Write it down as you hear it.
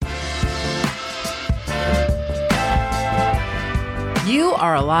You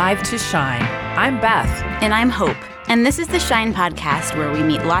are alive to shine. I'm Beth. And I'm Hope. And this is the Shine Podcast, where we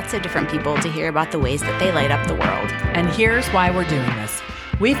meet lots of different people to hear about the ways that they light up the world. And here's why we're doing this.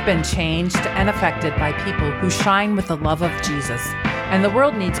 We've been changed and affected by people who shine with the love of Jesus. And the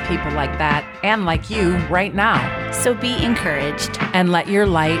world needs people like that and like you right now. So be encouraged. And let your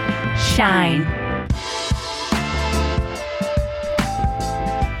light shine.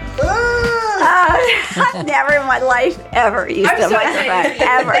 I've never in my life ever used a microphone.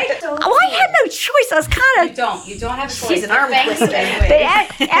 Ever. Well, I had no choice. I was kind of... You don't have a choice. She's an arm twister. But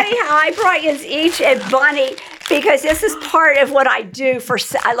anyhow, I brought you each a bunny because this is part of what I do.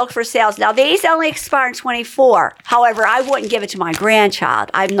 I look for sales. Now, these only expire in 24. However, I wouldn't give it to my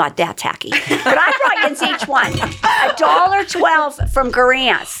grandchild. I'm not that tacky. But I brought you each one. $1.12 from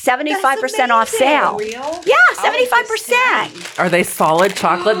Garant's. 75% off sale. Real? Yeah, 75%. Are they solid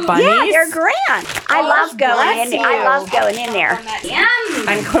chocolate bunnies? Yeah, they're grand. I love going in there.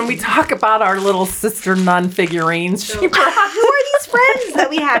 And when we talk about our little sister nun figurines, she brought... Who are these friends that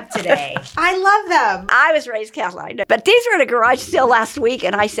we have today? I love them. I was raised Catholic, I know. But these were in a garage sale last week,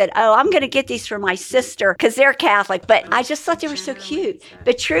 and I said, I'm going to get these for my sister because they're Catholic. But I just thought they were so cute.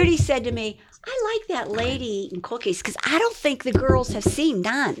 But Trudy said to me, I like that lady eating cookies because I don't think the girls have seen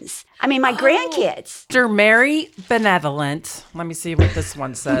nuns. I mean, my grandkids. Sister Mary Benevolent. Let me see what this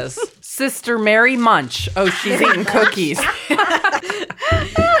one says. Sister Mary Munch. Oh, she's eating cookies.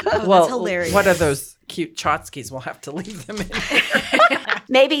 Well, that's hilarious. What are those cute Chotskys? We'll have to leave them in there.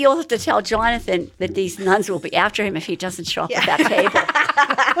 Maybe you'll have to tell Jonathan that these nuns will be after him if he doesn't show up at that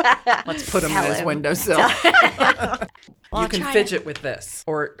table. Let's put him in his windowsill. You can fidget with this.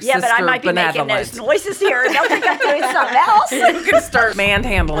 Or yeah, Sister but I might be Benevolent. making those noises here. They'll think I'm doing something else. You can start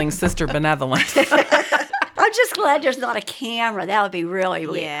manhandling Sister Benevolent. I'm just glad there's not a camera. That would be really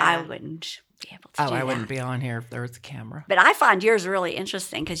weird. Yeah. I wouldn't be able to do that. I wouldn't be on here if there was a camera. But I find yours really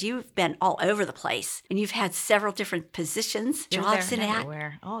interesting because you've been all over the place and you've had several different positions, jobs and that.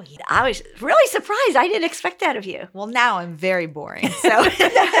 Everywhere. Oh, yeah. I was really surprised. I didn't expect that of you. Well, now I'm very boring. So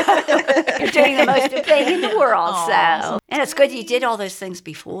You're doing the most thing in the world. Aw. So, and it's good you did all those things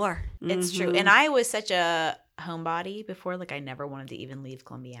before. it's true. And I was such a homebody before. Like, I never wanted to even leave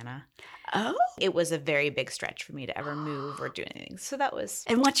Columbiana. Oh. It was a very big stretch for me to ever move or do anything. So that was...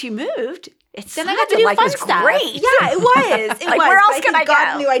 And once you moved, it Then I got to do like fun it was stuff. great. Yeah, it was. It Like, was. where else But can I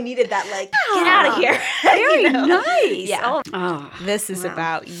God go? knew I needed that, like, get out of here. Very You know? nice. Yeah. Oh. This is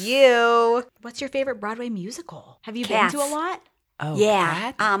about you. What's your favorite Broadway musical? Have you Cats. been to a lot? Oh,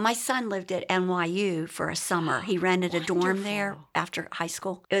 Yeah. Kat? My son lived at NYU for a summer. He rented a dorm there after high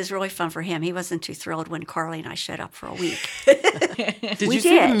school. It was really fun for him. He wasn't too thrilled when Carly and I showed up for a week. Did We you see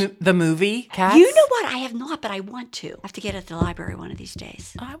did. the movie, Cats? You know what? I have not, but I want to. I have to get it at the library one of these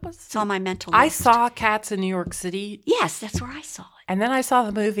days. It's on my mental list. I saw Cats in New York City, Yes, that's where I saw it. and then I saw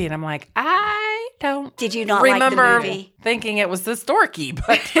the movie, and I'm like, I don't Did you not remember like the movie? thinking it was this dorky,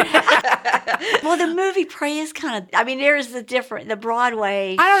 but Well, the movie probably is kind of, I mean, there's the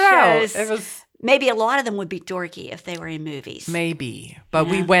Broadway I don't know. shows. It was Maybe a lot of them would be dorky if they were in movies. maybe, but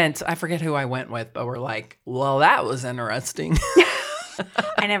we went. I forget who I went with, but we're like, well, that was interesting.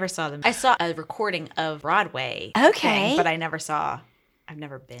 I never saw them. I saw a recording of Broadway. Okay. thing, but I never saw. I've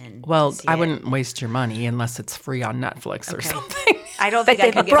never been. Well, to see I it. wouldn't waste your money unless it's free on Netflix or something. I don't But think I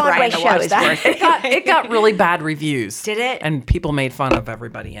the could get Broadway Brian to show watch is that. worth it. It got really bad reviews. Did it? And people made fun of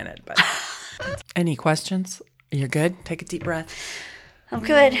everybody in it. But any questions? You're good? Take a deep breath. I'm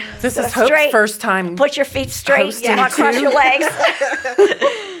good. This So is Hope's straight. first time. Put your feet straight. Hosting You want to cross too. your legs.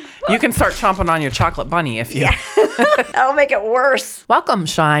 You can start chomping on your chocolate bunny if you. That'll make it worse. Welcome,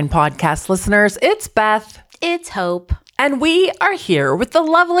 Shine podcast listeners. It's Beth. It's Hope. And we are here with the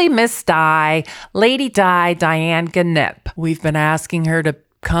lovely Miss Di, Lady Di, Diane Gnipp. We've been asking her to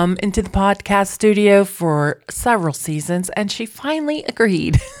come into the podcast studio for several seasons, and she finally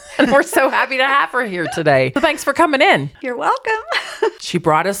agreed. And we're so happy to have her here today. So thanks for coming in. You're welcome. She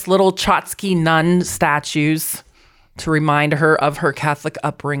brought us little Chotsky nun statues to remind her of her Catholic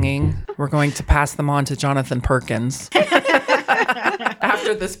upbringing. We're going to pass them on to Jonathan Perkins.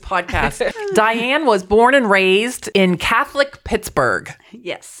 After this podcast. Diane was born and raised in Catholic Pittsburgh.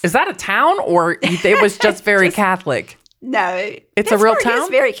 Yes. Is that a town or it was just very Catholic? No. It's a real Pittsburgh town? is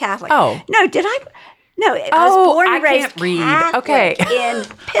very Catholic. Oh. No, did I? No, I was born and I raised can't read. Catholic Okay. in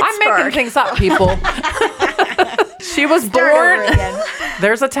Pittsburgh. I'm making things up, people. She was born.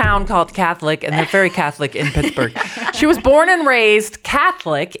 There's a town called Catholic, and they're very Catholic in Pittsburgh. She was born and raised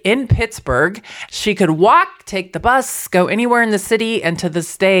Catholic in Pittsburgh. She could walk, take the bus, go anywhere in the city, and to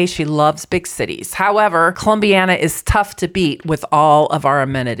this day, she loves big cities. However, Columbiana is tough to beat with all of our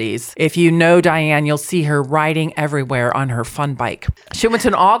amenities. If you know Diane, you'll see her riding everywhere on her fun bike. She went to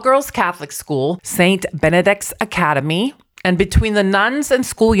an all-girls Catholic school, St. Benedict's Academy. And between the nuns and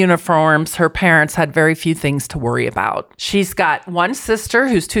school uniforms, her parents had very few things to worry about. She's got one sister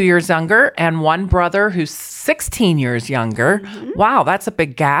who's 2 years younger and one brother who's 16 years younger. Mm-hmm. Wow, that's a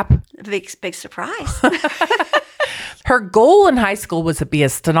big gap. Big surprise. Her goal in high school was to be a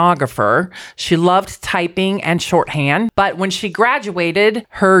stenographer. She loved typing and shorthand. But when she graduated,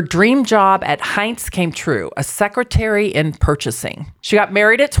 her dream job at Heinz came true, a secretary in purchasing. She got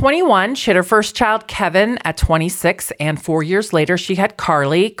married at 21. She had her first child, Kevin, at 26. And 4 years later, she had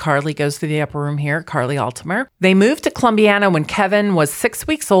Carly. Carly goes to the upper room here, Carly Altimer. They moved to Columbiana when Kevin was 6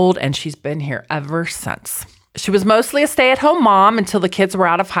 weeks old, and she's been here ever since. She was mostly a stay-at-home mom until the kids were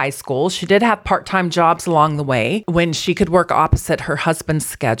out of high school. She did have part-time jobs along the way when she could work opposite her husband's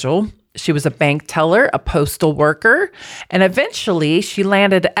schedule. She was a bank teller, a postal worker, and eventually she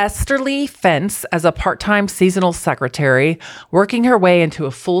landed Esterly Fence as a part-time seasonal secretary, working her way into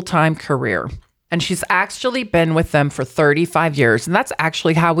a full-time career. And she's actually been with them for 35 years. And that's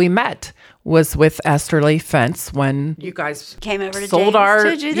actually how we met, was with Esterly Fence when you guys came over to sold James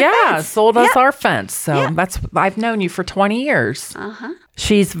to do the fence. Sold us our fence. So I've known you for 20 years. Uh-huh.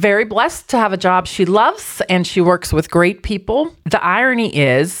 She's very blessed to have a job she loves, and she works with great people. The irony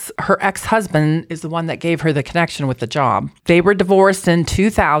is her ex-husband is the one that gave her the connection with the job. They were divorced in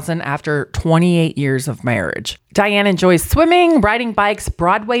 2000 after 28 years of marriage. Diane enjoys swimming, riding bikes,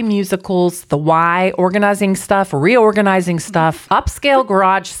 Broadway musicals, the Y, organizing stuff, reorganizing stuff, upscale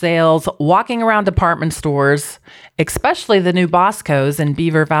garage sales, walking around department stores, especially the new Bosco's in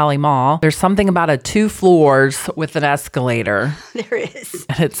Beaver Valley Mall. There's something about 2 floors with an escalator. There is.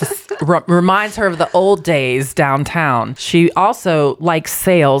 And it reminds her of the old days downtown. She also likes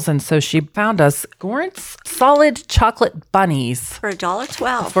sales, and so she found us Gordon's solid chocolate bunnies. For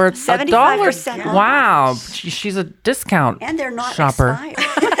 $1.12. For 75% off. Wow. She's a discount And they're not shopper.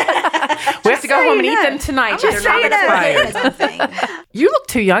 expired. We have to go home and eat them tonight. They're not expired. You look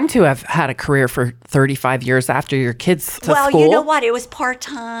too young to have had a career for 35 years after your kids to Well, school. you know what? It was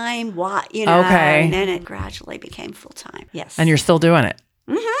part-time, okay. And then it gradually became full-time. Yes. And you're still doing it.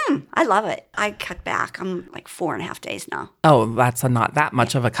 Mm-hmm. I love it. I cut back. I'm like 4.5 days now. Oh, that's not that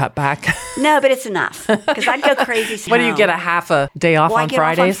much of a cutback. No, but it's enough because I'd go crazy. What do you get, a half a day off on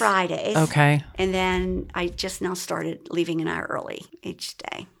Fridays? Off on Fridays. Okay. And then I just now started leaving an hour early each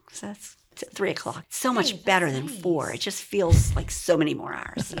day. So that's 3 o'clock. So much better than 4. It just feels like so many more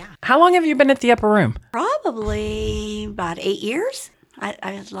hours. Yeah. How long have you been at the upper room? Probably about 8 years.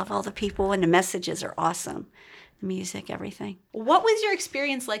 I love all the people, and the messages are awesome. The music, everything. What was your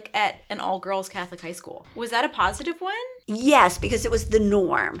experience like at an all-girls Catholic high school? Was that a positive one? Yes, because it was the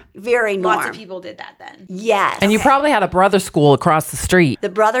norm. Very norm. Lots of people did that then. Yes. And you probably had a brother school across the street. The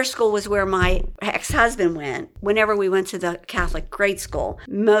brother school was where my ex-husband went. Whenever we went to the Catholic grade school,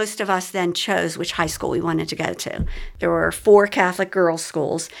 most of us then chose which high school we wanted to go to. There were 4 Catholic girls'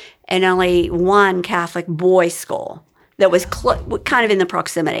 schools and only 1 Catholic boys' school that was kind of in the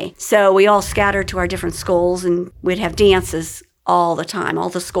proximity. So we all scattered to our different schools, and we'd have dances all the time. All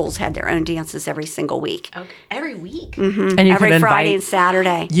the schools had their own dances every single week. Okay. Every week? Mm-hmm. And you every could Friday and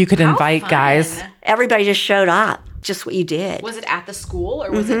Saturday. You could invite guys. Everybody just showed up. Just what you did. Was it at the school or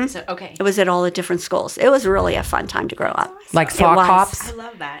was it? Okay. It was at all the different schools. It was really a fun time to grow up. Like sock hops? I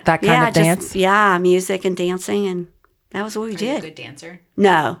love that. That kind of dance? Music and dancing, and that was what we Are you a did. good dancer?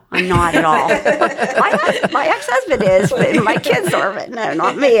 No, I'm not at all. my ex-husband is, but my kids are. But no,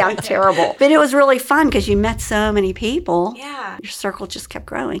 not me. I'm terrible. But it was really fun because you met so many people. Yeah. Your circle just kept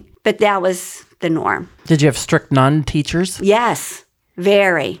growing. But that was the norm. Did you have strict nun teachers? Yes,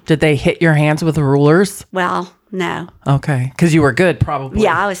 very. Did they hit your hands with rulers? Well, no. Okay. Because you were good, probably.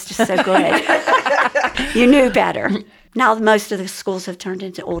 Yeah, I was just so good. You knew better. Now most of the schools have turned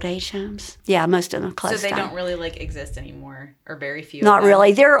into old age homes. Yeah, most of them closed So they down. don't really exist anymore, or very few. Not of them?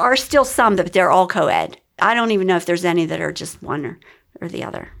 really. There are still some, but they're all co-ed. I don't even know if there's any that are just one or the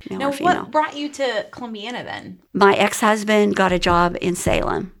other, male Now, or female. what brought you to Columbiana then? My ex-husband got a job in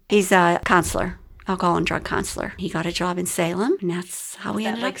Salem. He's a counselor, alcohol and drug counselor. He got a job in Salem, and that's how we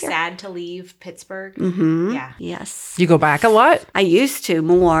ended up here. Sad to leave Pittsburgh? Mm-hmm. Yeah. Yes. You go back a lot? I used to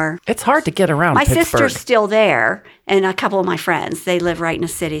more. It's hard to get around My Pittsburgh. sister's still there, And a couple of my friends, they live right in the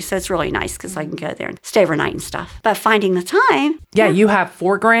city. So it's really nice because I can go there and stay overnight and stuff. But finding the time. Yeah, you have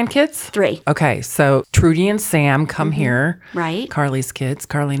 4 grandkids? 3. Okay, so Trudy and Sam come here. Right. Carly's kids,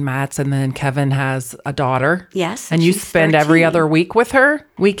 Carly and Matt's, and then Kevin has a daughter. Yes. And you she's spend 13. every other week with her?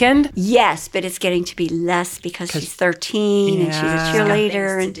 Weekend? Yes, but it's getting to be less because she's 13 and she's a Yeah.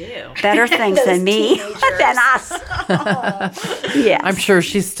 cheerleader and Things to do. better things than me, than us. Yes. I'm sure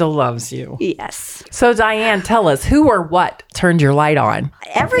she still loves you. Yes. So, Diane, tell us, who or what turned your light on?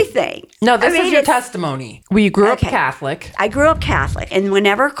 Everything. No, this I mean, is your it's- testimony. Well, you grew up Okay. Catholic. I grew up Catholic, and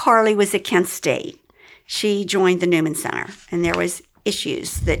whenever Carly was at Kent State, she joined the Newman Center, and there was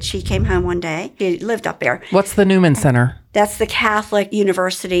issues that she came home one day. She lived up there. What's the Newman Center? That's the Catholic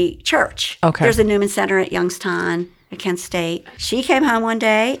University Church. Okay. There's a Newman Center at Youngstown, at Kent State. She came home one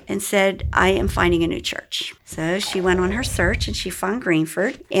day and said, I am finding a new church. So she went on her search, and she found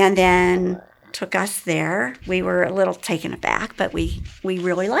Greenford, and then took us there. We were a little taken aback, but we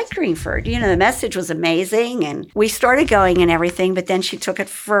really liked Greenford. You know, the message was amazing, and we started going and everything, but then she took it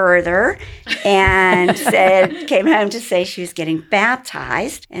further and came home to say she was getting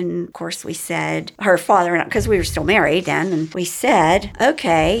baptized. And of course we said, her father and I, because we were still married then, and we said,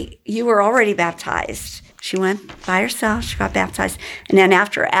 okay, you were already baptized. She went by herself. She got baptized. And then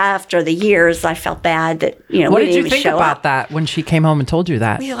after the years, I felt bad that, What we did didn't you even think show about up. that when she came home and told you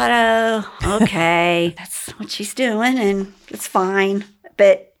that? We thought, oh, okay, that's what she's doing, and it's fine.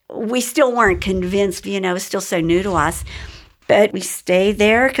 But we still weren't convinced, it was still so new to us. But we stayed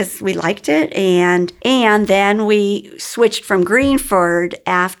there because we liked it. And then we switched from Greenford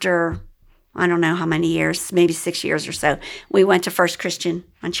after, I don't know how many years, maybe 6 years or so. We went to First Christian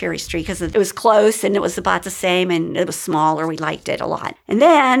on Cherry Street because it was close and it was about the same and it was smaller. We liked it a lot. And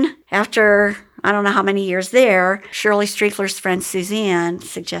then after, I don't know how many years there, Shirley Strickler's friend Suzanne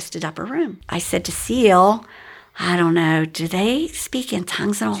suggested Upper Room. I said to Seal, I don't know, do they speak in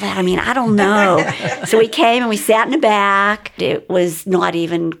tongues and all that? I mean, I don't know. So we came and we sat in the back. It was not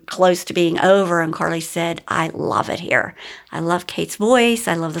even close to being over. And Carly said, I love it here. I love Kate's voice.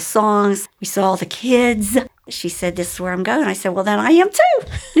 I love the songs. We saw all the kids. She said, this is where I'm going. I said, well, then I am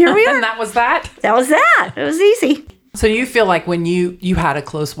too. Here we are. And that was that? That was that. It was easy. So you feel like when you had a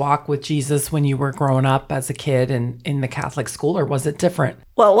close walk with Jesus when you were growing up as a kid and in the Catholic school, or was it different?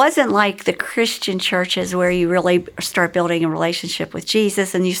 Well, it wasn't like the Christian churches where you really start building a relationship with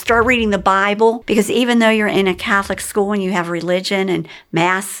Jesus and you start reading the Bible, because even though you're in a Catholic school and you have religion and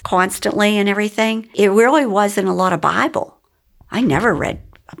Mass constantly and everything, it really wasn't a lot of Bible. I never read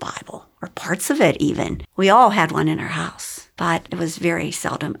a Bible or parts of it even. We all had one in our house, but it was very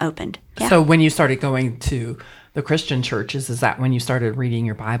seldom opened. Yeah. So when you started going to the Christian churches, is that when you started reading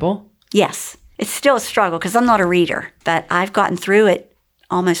your Bible? Yes. It's still a struggle because I'm not a reader, but I've gotten through it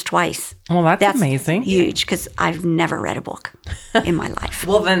almost twice. Well, that's amazing. Huge because I've never read a book in my life.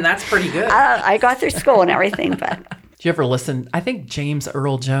 Well, then that's pretty good. I got through school and everything, but Do you ever listen? I think James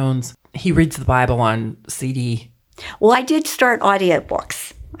Earl Jones, he reads the Bible on CD. well, I did start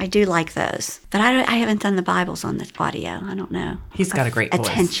audiobooks. I do like those, but I haven't done the Bibles on the audio. I don't know. He's got a great voice.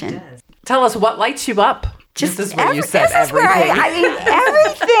 Attention. Tell us what lights you up. Just this is what you said, this is where everything. I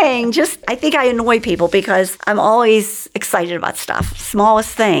mean, everything. I think I annoy people because I'm always excited about stuff.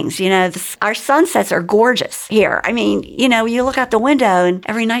 Smallest things, our sunsets are gorgeous here. I mean, you look out the window and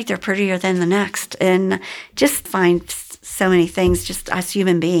every night they're prettier than the next. And just find so many things, just us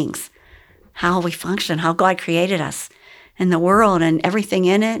human beings, how we function, how God created us and the world and everything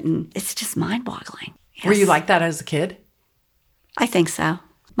in it. And it's just mind-boggling. Yes. Were you like that as a kid? I think so.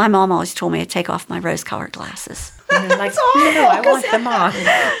 My mom always told me to take off my rose-colored glasses. And you're like, no, I want them on.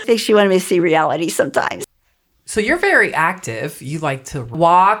 I think she wanted me to see reality sometimes. So you're very active. You like to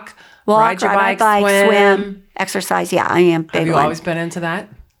walk, ride your my bike, swim. exercise. Yeah, I am big Have you one. always been into that?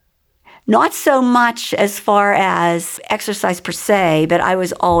 Not so much as far as exercise per se, but I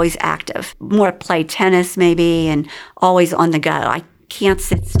was always active. More play tennis maybe and always on the go. I can't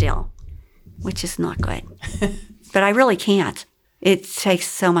sit still, which is not good. But I really can't. It takes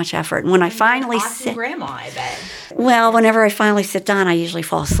so much effort. And when I finally sit, grandma, I bet. well, whenever I finally sit down, I usually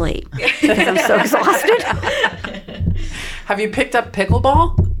fall asleep because I'm so exhausted. Have you picked up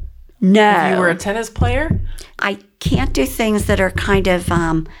pickleball? No. You were a tennis player? I can't do things that are kind of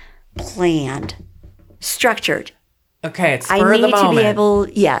planned, structured. Okay, it's I spur of need the to moment. be able,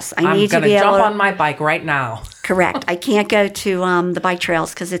 yes, I I'm need to going be to able jump to. on my bike right now. Correct. I can't go to the bike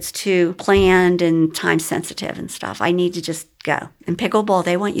trails because it's too planned and time sensitive and stuff. I need to just go. And pickleball,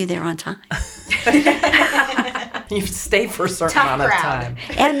 they want you there on time. You stay for a certain Tough amount of crowd.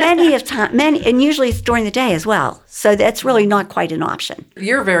 time. And and usually it's during the day as well. So that's really not quite an option.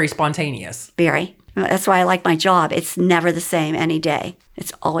 You're very spontaneous. Very. That's why I like my job. It's never the same any day.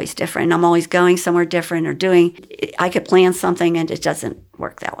 It's always different. I'm always going somewhere different or doing. I could plan something and it doesn't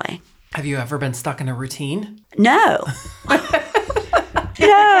work that way. Have you ever been stuck in a routine? No.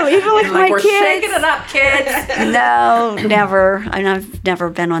 No, even with my We're kids. shaking it up, kids. No, never. I've never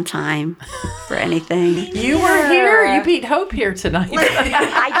been on time for anything. You were here. You beat Hope here tonight.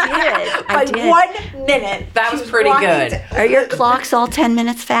 I did. 1 minute. That was pretty good. Are your clocks all 10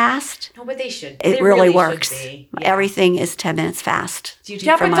 minutes fast? No, but they should. It They really should works. be. Everything is 10 minutes fast. Do you do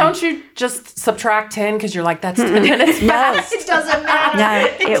Yeah, For but mine. don't you just subtract 10 because you're like, that's 10 minutes No. fast? It doesn't matter.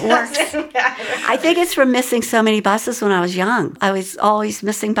 No, it works. Doesn't matter. I think it's from missing so many buses when I was young. I was always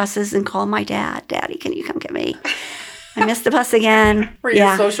missing buses and calling my dad, Daddy, can you come get me? I missed the bus again. Were you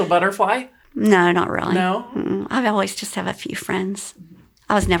a social butterfly? No, not really. No? I've always just have a few friends.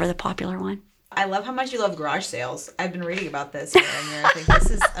 I was never the popular one. I love how much you love garage sales. I've been reading about this here, and I think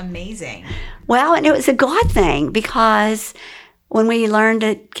this is amazing. Well, and it was a God thing because when we learned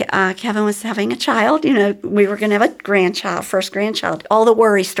that Kevin was having a child, we were going to have a first grandchild, all the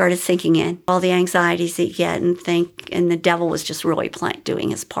worry started sinking in, all the anxieties that you get and the devil was just really doing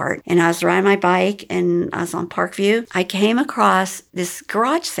his part. And I was riding my bike and I was on Parkview. I came across this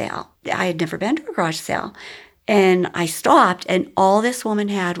garage sale. I had never been to a garage sale. And I stopped and all this woman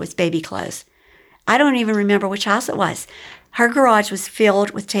had was baby clothes. I don't even remember which house it was. Her garage was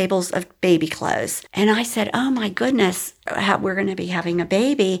filled with tables of baby clothes. And I said, oh my goodness, we're going to be having a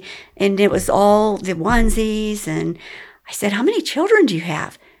baby. And it was all the onesies. And I said, how many children do you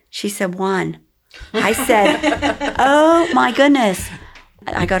have? She said, 1. I said, oh my goodness.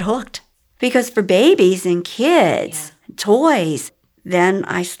 I got hooked. Because for babies and kids, toys, then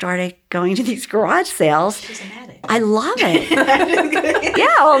I started going to these garage sales. She's an addict. I love it. Yeah,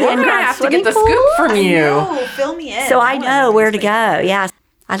 well, We're going to have to get the scoop from you. No, fill me in. So I know wanna where to know go. these Yeah,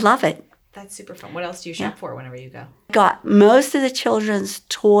 I love it. things. That's super fun. What else do you shop for whenever you go? Got most of the children's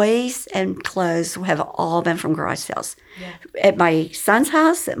toys and clothes have all been from garage sales. Yeah. At my son's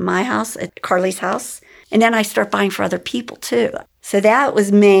house, at my house, at Carly's house. And then I start buying for other people too. So that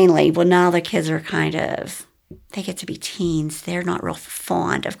was mainly, well, now the kids are they get to be teens. They're not real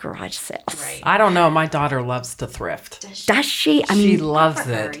fond of garage sales. Right. I don't know. My daughter loves to thrift. Does she? I She mean, loves for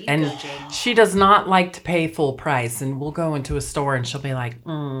her, it. you And judging. she does not like to pay full price. And we'll go into a store and she'll be like,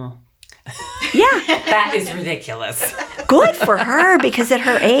 yeah, that is ridiculous. good for her because at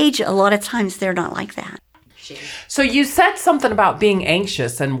her age, a lot of times they're not like that. So you said something about being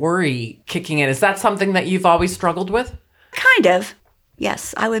anxious and worry kicking in. Is that something that you've always struggled with? Kind of.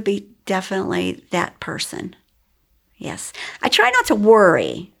 Yes, I would be definitely that person. Yes. I try not to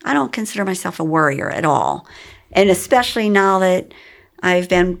worry. I don't consider myself a worrier at all. And especially now that I've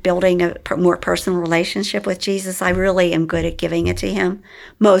been building a more personal relationship with Jesus, I really am good at giving it to him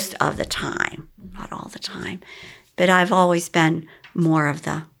most of the time. Not all the time. But I've always been more of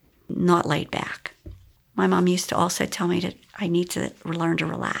the not laid back. My mom used to also tell me that I need to learn to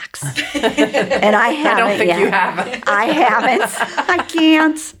relax. And I haven't I don't think yet. you have. I haven't. I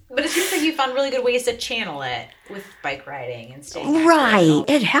can't. But it seems like you found really good ways to channel it with bike riding and staying Right.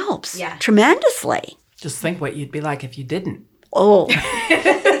 It helps tremendously. Just think what you'd be like if you didn't. Oh,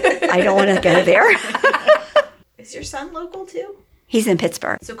 I don't want to go there. Is your son local too? He's in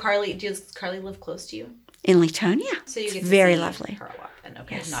Pittsburgh, So does Carly live close to you? in Latonia. So you get It's to very see lovely. her a lot. And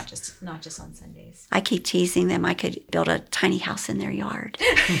okay, Yes. not just on Sundays. I keep teasing them I could build a tiny house in their yard.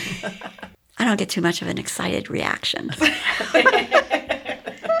 I don't get too much of an excited reaction.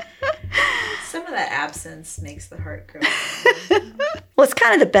 Some of that absence makes the heart grow. Well, it's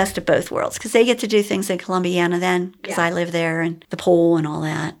kind of the best of both worlds because they get to do things in Columbiana then because I live there and the pool and all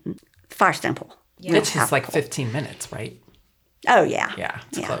that. Firestone pool. Yeah. It's just like 15 minutes, right? Oh, yeah. Yeah,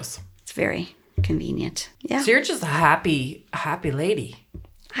 it's close. It's very convenient. Yeah, So you're just a happy lady.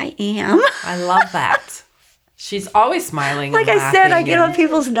 I am. I love that. She's always smiling. Like and I said, I laughing get and- on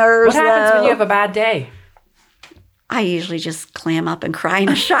people's nerves. What happens when though. you have a bad day? I usually just clam up and cry in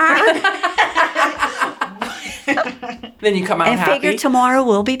the shower Then you come out and happy. figure tomorrow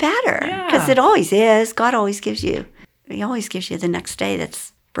will be better. Because Yeah. it always is. God always gives you, he always gives you the next day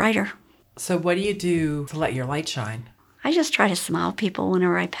that's brighter. So what do you do to let your light shine? I just try to smile at people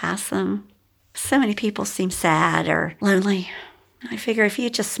whenever I pass them. So many people seem sad or lonely. I figure if you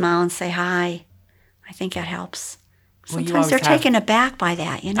just smile and say hi, I think that helps. Well, you Sometimes they're always have- taken aback by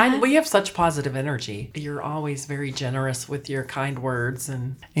that, you know? Well, you have such positive energy. You're always very generous with your kind words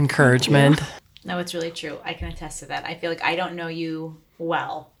and encouragement. No, it's really true. I can attest to that. I feel like I don't know you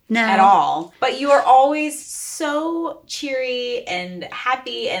well. No. at all. But you are always so cheery and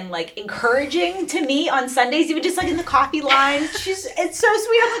happy and like encouraging to me on Sundays, even just like in the coffee line. It's so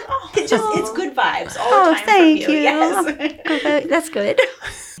sweet. I'm like, oh, it's good vibes all the time thank from you. you. Yes. That's good.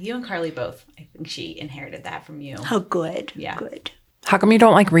 You and Carly both. I think she inherited that from you. Oh, good. Yeah. Good. How come you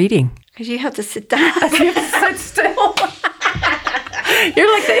don't like reading? Because you have to sit down. You have to sit still.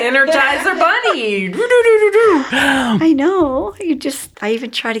 You're like the Energizer Bunny. I know. I even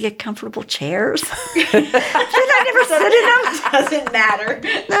try to get comfortable chairs. But I never sit in them. Doesn't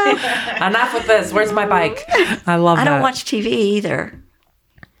matter. Enough with this. Where's my bike? I love that. I don't watch TV either.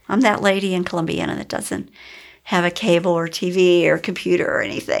 I'm that lady in Columbiana that doesn't have a cable or TV or computer or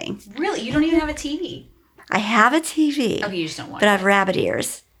anything. Really? You don't even have a TV? I have a TV. Okay, you just don't watch but I have rabbit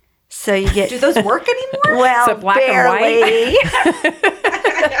ears. So you get... Do those work anymore? Well, Is it black barely. and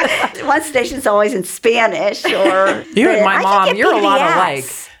white? One station's always in Spanish or... You and my I mom, can get you're a lot PBS. alike.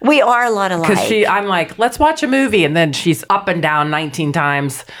 We are a lot alike. Because I'm like, let's watch a movie. And then she's up and down 19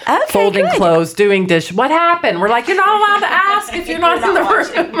 times, Okay, folding good. clothes, doing dish. What happened? We're like, you're not allowed to ask if you're not in the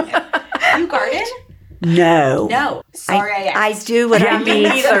room. You garden? No. No. Sorry, I asked. I do what Yeah, I me need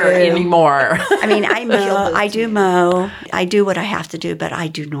neither to. anymore. I mean, I mow. I do mow. I do what I have to do, but I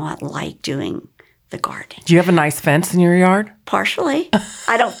do not like doing the garden. Do you have a nice fence in your yard? Partially.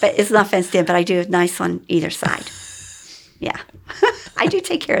 I don't. It's not fenced in, but I do it nice on either side. Yeah. I do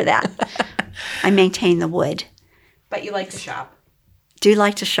take care of that. I maintain the wood. But you like to shop. Do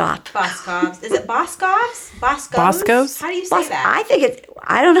like to shop. Boscov's. Is it Boscov's? Boscov's? Boscov's? How do you say that? I think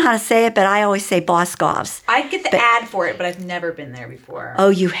I don't know how to say it, but I always say Boscov's. I get the ad for it, but I've never been there before. Oh,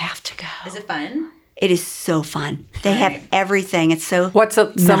 you have to go. Is it fun? It is so fun. They have Right. everything. It's so What's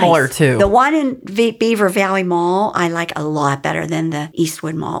it similar nice. to? The one in Beaver Valley Mall, I like a lot better than the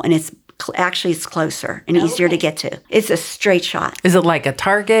Eastwood Mall. And it's actually it's closer and easier to get to. It's a straight shot. Is it like a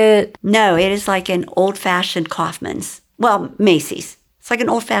Target? No, it is like an old-fashioned Kaufman's. Well, Macy's. It's like an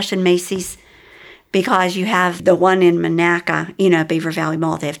old-fashioned Macy's because you have the one in Monaca, Beaver Valley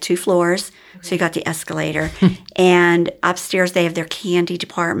Mall. They have 2 floors, so you got the escalator. And upstairs they have their candy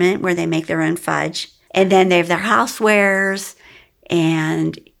department where they make their own fudge. And then they have their housewares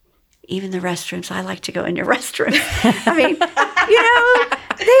and even the restrooms. I like to go into restrooms. I mean,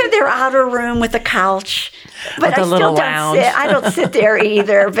 they have their outer room with a couch. But With a I little still lounge. don't sit. I don't sit there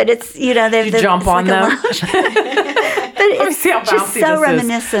either. But it's, they have You jump on them? But it's see how just bouncy so this is.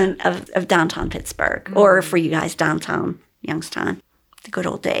 reminiscent of downtown Pittsburgh, or for you guys, downtown Youngstown, the good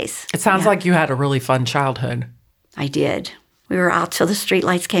old days. It sounds like you had a really fun childhood. I did. We were out till the street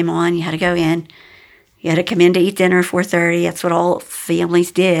lights came on. You had to go in. You had to come in to eat dinner at 4:30. That's what all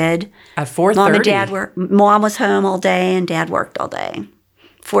families did. At 4:30? Mom and Dad were. Mom was home all day, and Dad worked all day.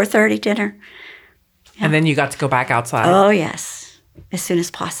 4:30 dinner. And then you got to go back outside. Oh yes, as soon as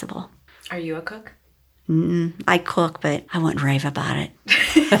possible. Are you a cook? I cook, but I wouldn't rave about it.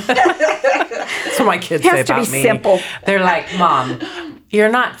 That's what my kids It say has to about be me. simple. They're like, Mom, you're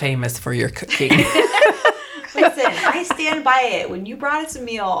not famous for your cooking. Listen, I stand by it. When you brought us a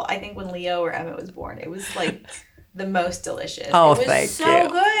meal, I think when Leo or Emmett was born, it was like the most delicious. Oh, it was thank so you.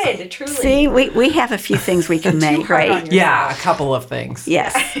 good, truly. See, we have a few things we can make, hard on right? yourself. Yeah, a couple of things.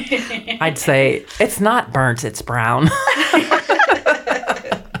 Yes. I'd say it's not burnt, it's brown.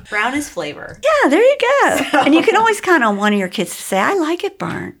 Brown is flavor. Yeah, there you go. And you can always count on one of your kids to say, I like it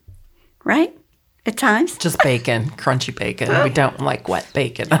burnt, right? At times. Just bacon, crunchy bacon. We don't like wet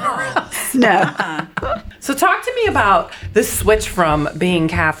bacon. No. So talk to me about this switch from being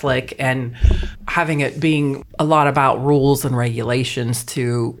Catholic and having it being a lot about rules and regulations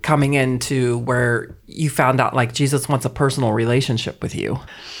to coming into where you found out like Jesus wants a personal relationship with you.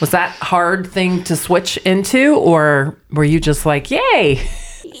 Was that a hard thing to switch into, or were you just like, yay?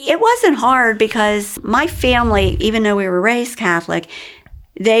 It wasn't hard because my family, even though we were raised Catholic,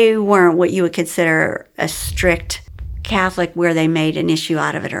 they weren't what you would consider a strict Catholic where they made an issue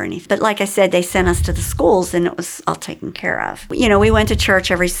out of it or anything. But like I said, they sent us to the schools and it was all taken care of. We went to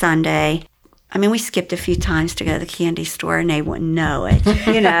church every Sunday. I mean, we skipped a few times to go to the candy store and they wouldn't know it,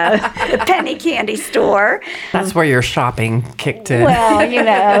 the penny candy store. That's where your shopping kicked in. Well, you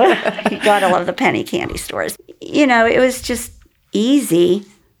gotta love the penny candy stores. It was just easy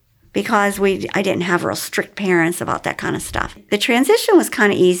because I didn't have real strict parents about that kind of stuff. The transition was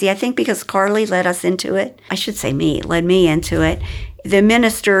kind of easy, I think, because Carly led us into it. I should say led me into it. The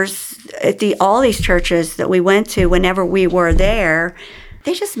ministers at all these churches that we went to, whenever we were there,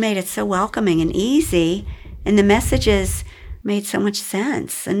 they just made it so welcoming and easy, and the messages made so much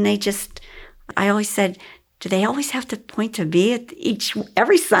sense. And I always said, do they always have to point to me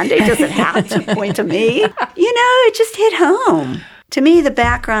every Sunday? Does it have to point to me? It just hit home. To me, the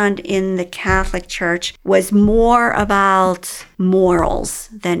background in the Catholic Church was more about morals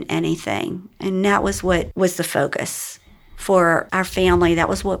than anything. And that was what was the focus for our family. That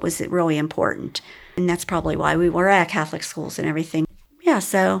was what was really important. And that's probably why we were at Catholic schools and everything. Yeah,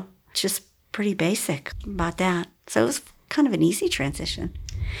 so just pretty basic about that. So it was kind of an easy transition.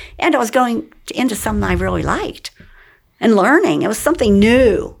 And I was going into something I really liked and learning. It was something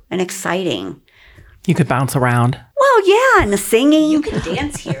new and exciting. You could bounce around. Well, yeah, and the singing. You can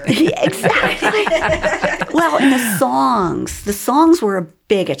dance here. Yeah, exactly. Well, and the songs were a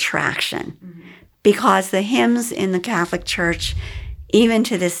big attraction because the hymns in the Catholic Church, even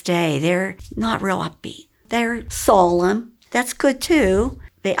to this day, they're not real upbeat. They're solemn. That's good too.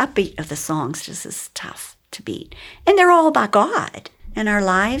 The upbeat of the songs just is tough to beat. And they're all about God and our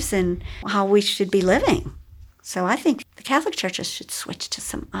lives and how we should be living. So I think the Catholic churches should switch to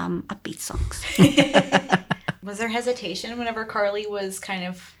some upbeat songs. Was there hesitation whenever Carly was kind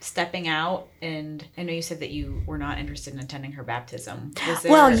of stepping out? And I know you said that you were not interested in attending her baptism. Was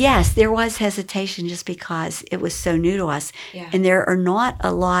there... Well, yes, there was hesitation just because it was so new to us. Yeah. And there are not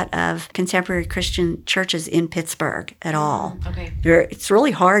a lot of contemporary Christian churches in Pittsburgh at all. Okay. It's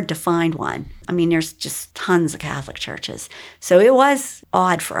really hard to find one. I mean, there's just tons of Catholic churches. So it was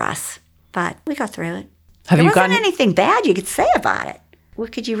odd for us, but we got through it. There wasn't anything bad you could say about it.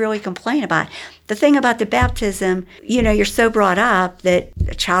 What could you really complain about? The thing about the baptism, you're so brought up that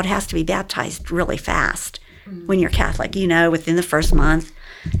a child has to be baptized really fast when you're Catholic, within the first month.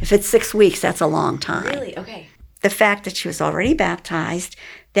 If it's 6 weeks, that's a long time. Really? Okay. The fact that she was already baptized,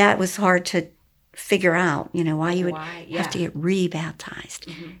 that was hard to figure out, why you would have to get re-baptized.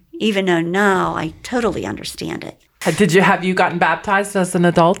 Even though now I totally understand it. Have you gotten baptized as an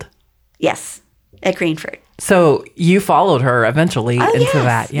adult? Yes, at Greenford. So you followed her eventually into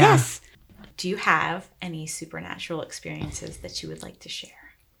that. Yeah. Yes. Do you have any supernatural experiences that you would like to share?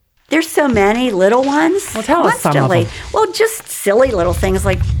 There's so many little ones. Well, tell us some of them. Well, just silly little things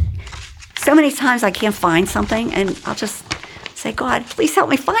like so many times I can't find something and I'll just say, God, please help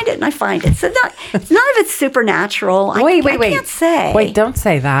me find it. And I find it. So none of it's supernatural. Wait. I can't say. Wait, don't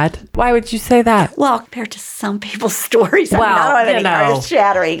say that. Why would you say that? Well, compared to some people's stories, I don't have any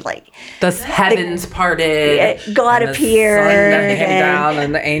earth-shattering. Like the heavens parted. God appeared. The sun came down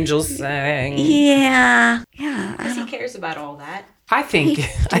and the angels sang. Yeah. Because he cares about all that. I think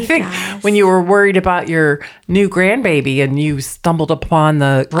does. when you were worried about your new grandbaby and you stumbled upon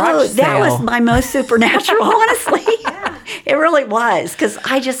the garage sale. That was my most supernatural, honestly. It really was, because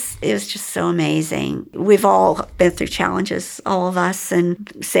it was just so amazing. We've all been through challenges, all of us,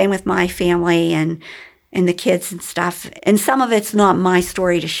 and same with my family and the kids and stuff. And some of it's not my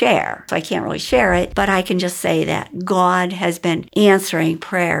story to share, so I can't really share it, but I can just say that God has been answering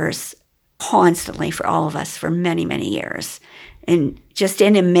prayers constantly for all of us for many, many years. And just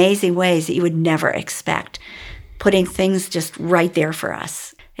in amazing ways that you would never expect, putting things just right there for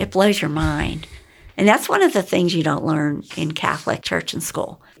us. It blows your mind. And that's one of the things you don't learn in Catholic church and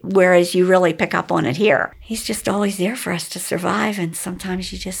school, whereas you really pick up on it here. He's just always there for us to survive, and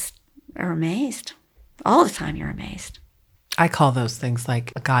sometimes you just are amazed. All the time you're amazed. I call those things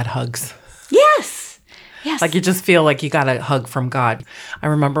like God hugs. Yes. Like you just feel like you got a hug from God. I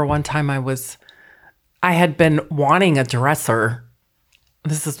remember one time I had been wanting a dresser.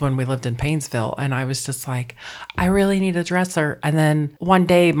 This is when we lived in Painesville. And I was just like, I really need a dresser. And then one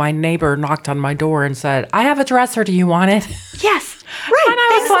day my neighbor knocked on my door and said, I have a dresser. Do you want it? Yes. Right. And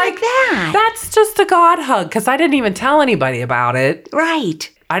I was like that. That's just a God hug. Because I didn't even tell anybody about it. Right.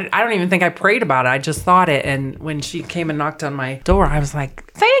 I don't even think I prayed about it. I just thought it. And when she came and knocked on my door, I was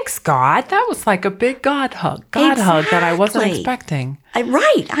like, thanks, God. That was like a big God hug. Hug that I wasn't expecting.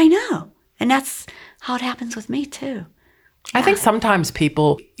 Right. I know. And that's how it happens with me, too. Yeah. I think sometimes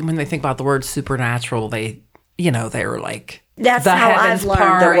people, when they think about the word supernatural, they're like, that's the how I've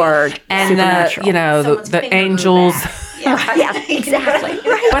learned the word and supernatural. the angels. Yeah, exactly.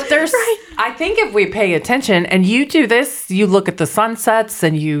 Right. But I think if we pay attention, and you do this, you look at the sunsets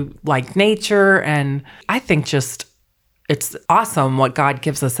and you like nature, and I think just it's awesome what God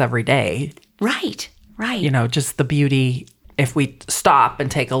gives us every day. Right. Just the beauty. If we stop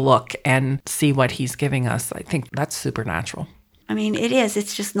and take a look and see what he's giving us, I think that's supernatural. I mean, it is.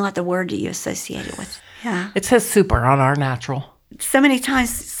 It's just not the word that you associate it with. Yeah. It's his super, not our natural. So many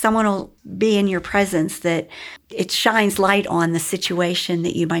times someone will be in your presence that it shines light on the situation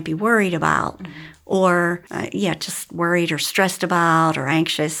that you might be worried about or, just worried or stressed about or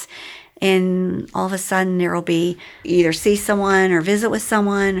anxious. And all of a sudden there will be either see someone or visit with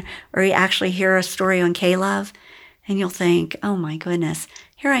someone or you actually hear a story on K-Love. And you'll think, oh my goodness,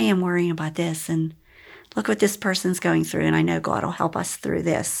 here I am worrying about this. And look what this person's going through, and I know God will help us through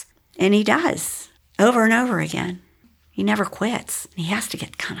this. And he does, over and over again. He never quits. He has to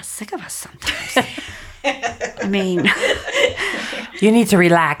get kind of sick of us sometimes. I mean... You need to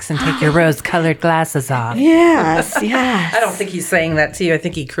relax and take your rose-colored glasses off. Yes, yes. I don't think he's saying that to you. I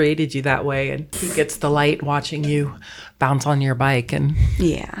think he created you that way, and he gets delight watching you bounce on your bike and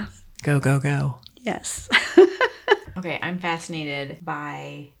Yeah. go, go, go. Yes. Okay, I'm fascinated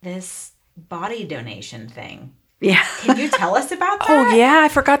by this body donation thing. Yeah. Can you tell us about that? Oh, yeah, I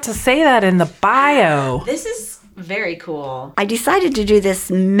forgot to say that in the bio. This is very cool. I decided to do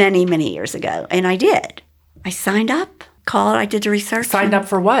this many, many years ago, and I did. I signed up, I did the research. Signed up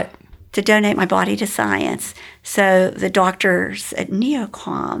for what? To donate my body to science. So the doctors at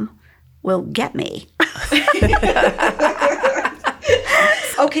Neocom will get me.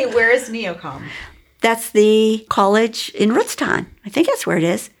 Okay, where is Neocom? That's the college in Rootstown. I think that's where it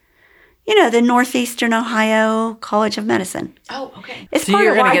is. You know, the Northeastern Ohio College of Medicine. Oh, okay. It's So part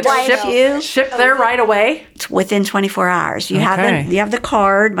you're of going to get YSU. shipped there right away? It's within 24 hours. You have Okay. you have the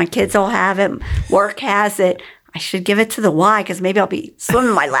card. My kids all have it. Work has it. I should give it to the Y because maybe I'll be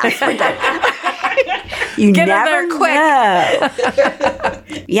swimming my last winter. You Get in never there quick. know.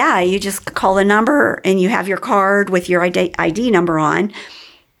 Yeah, you just call the number and you have your card with your ID number on.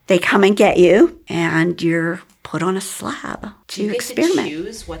 They come and get you, and you're put on a slab Do you to get experiment. to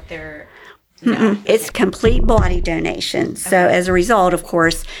choose what they're... No. It's complete body donation. So as a result, of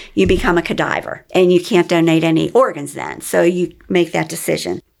course, you become a cadaver, and you can't donate any organs then. So you make that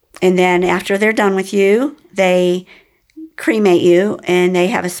decision. And then after they're done with you, they cremate you, and they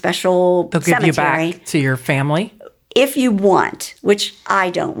have a special They'll give cemetery. you back to your family? If you want, which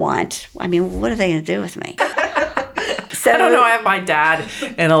I don't want. I mean, what are they going to do with me? So, I don't know. I have my dad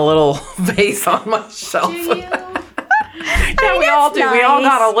in a little vase on my shelf. Do you? Yeah, we all do. We all nice.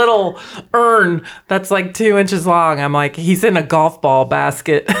 got a little urn that's like 2 inches long. I'm like, he's in a golf ball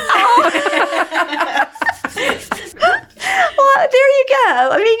basket. Well, there you go.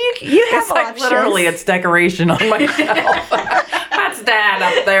 I mean, you have It's like options. literally it's decoration on my shelf. That's Dad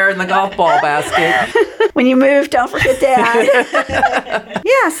up there in the golf ball basket. When you move, don't forget Dad.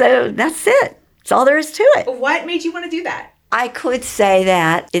 Yeah, so that's it. That's all there is to it. What made you want to do that? I could say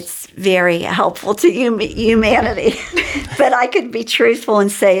that it's very helpful to humanity, but I could be truthful and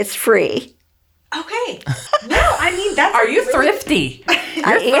say it's free. Okay. No, I mean, that's... Are you thrifty?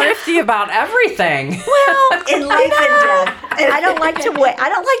 You're thrifty about everything. Well, In life and death. I don't like to I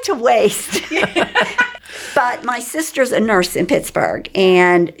don't like to waste. But my sister's a nurse in Pittsburgh,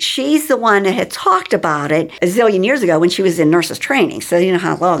 and she's the one that had talked about it a zillion years ago when she was in nurses training. So you know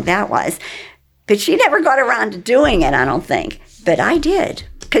how long that was. But she never got around to doing it, I don't think. But I did.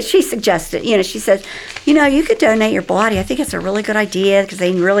 Because she suggested, she said, you could donate your body. I think it's a really good idea because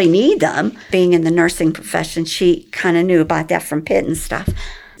they really need them. Being in the nursing profession, she kind of knew about that from Pitt and stuff.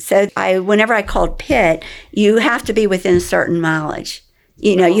 So whenever I called Pitt, you have to be within a certain mileage.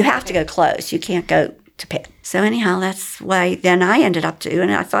 You have to go close. You can't go to Pitt. So anyhow, that's why then I ended up doing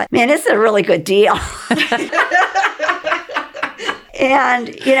it. I thought, man, this is a really good deal. And,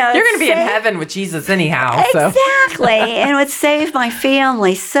 You're going to be in heaven with Jesus anyhow. So. Exactly. And it would save my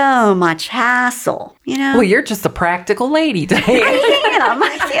family so much hassle, Well, you're just a practical lady, Diane.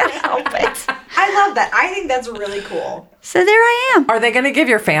 I can't help it. I love that. I think that's really cool. So there I am. Are they going to give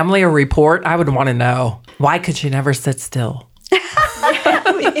your family a report? I would want to know. Why could you never sit still? Hey,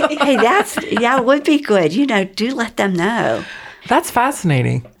 that would be good. Do let them know. That's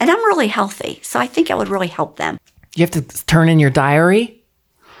fascinating. And I'm really healthy, so I think it would really help them. You have to turn in your diary?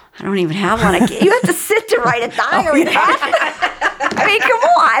 I don't even have one. You have to sit to write a diary. I mean, come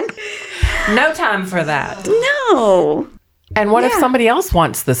on. No time for that. No. And what if somebody else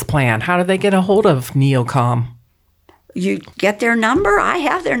wants this plan? How do they get a hold of Neocom? You get their number. I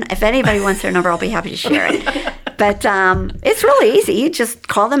have their. If anybody wants their number, I'll be happy to share it. But it's really easy. You just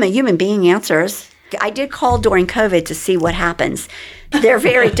call them. A human being answers. I did call during COVID to see what happens. They're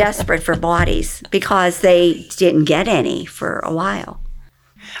very desperate for bodies because they didn't get any for a while.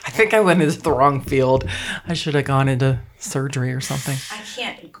 I think I went into the wrong field. I should have gone into surgery or something. I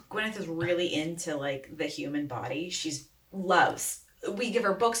can't. Gwyneth is really into like the human body. She loves. We give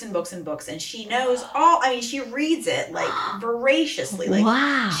her books and books and books, and she knows all. I mean, she reads it like voraciously. Like,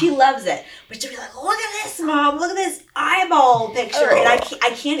 wow. She loves it. But she'll be like, "Look at this, Mom! Look at this eyeball picture!" And I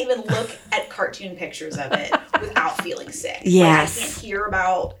can't even look at cartoon pictures of it without feeling sick. Yes. Like, I can't hear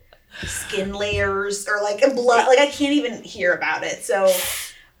about skin layers or like blood. Like I can't even hear about it. So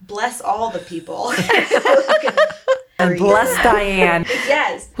bless all the people. And bless Diane.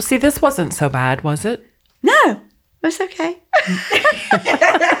 Yes. Well, see, this wasn't so bad, was it? No, it's okay.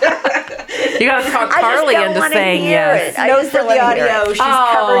 You got to talk I just Carly don't into wanna saying hear yes. it. I Note just for don't the wanna hear audio, it. she's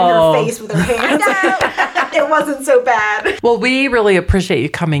covering Oh. her face with her hands. It wasn't so bad. Well, we really appreciate you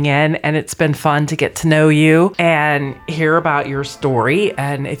coming in, and it's been fun to get to know you and hear about your story.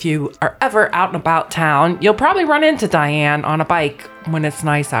 And if you are ever out and about town, you'll probably run into Diane on a bike when it's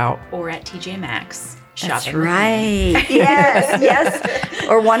nice out. Or at TJ Maxx. That's Shopping with me. right. Yes.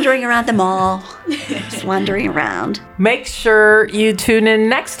 Or wandering around the mall. Just wandering around. Make sure you tune in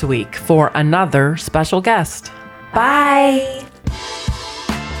next week for another special guest. Bye.